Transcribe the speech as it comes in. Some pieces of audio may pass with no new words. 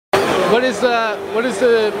What is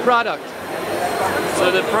the product?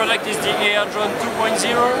 So the product is the AR.Drone 2.0,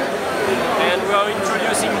 and we are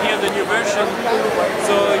introducing here the new version.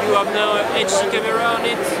 So you have now an HD camera on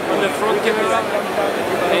it, on the front camera,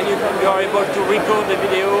 and you are able to record the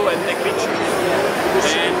video and take pictures.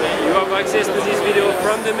 And you have access to this video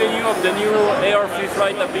from the menu of the new AR Free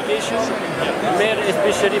Flight application, made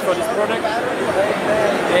especially for this product.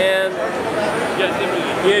 And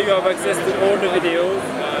here you have access to all the videos.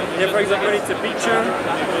 Here, for example, it's a picture.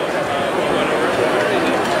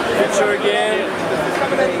 Picture again.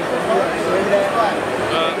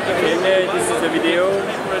 And there, this is the video.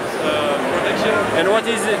 And what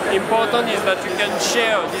is important is that you can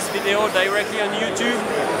share this video directly on YouTube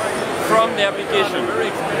from the application.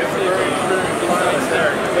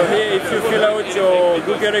 So here, if you fill out your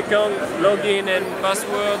Google account, login and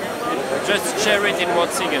password, just share it in 1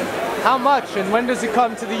 second. How much and when does it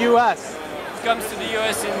come to the US? It comes to the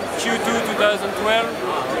US in Q2 2012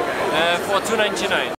 for $299.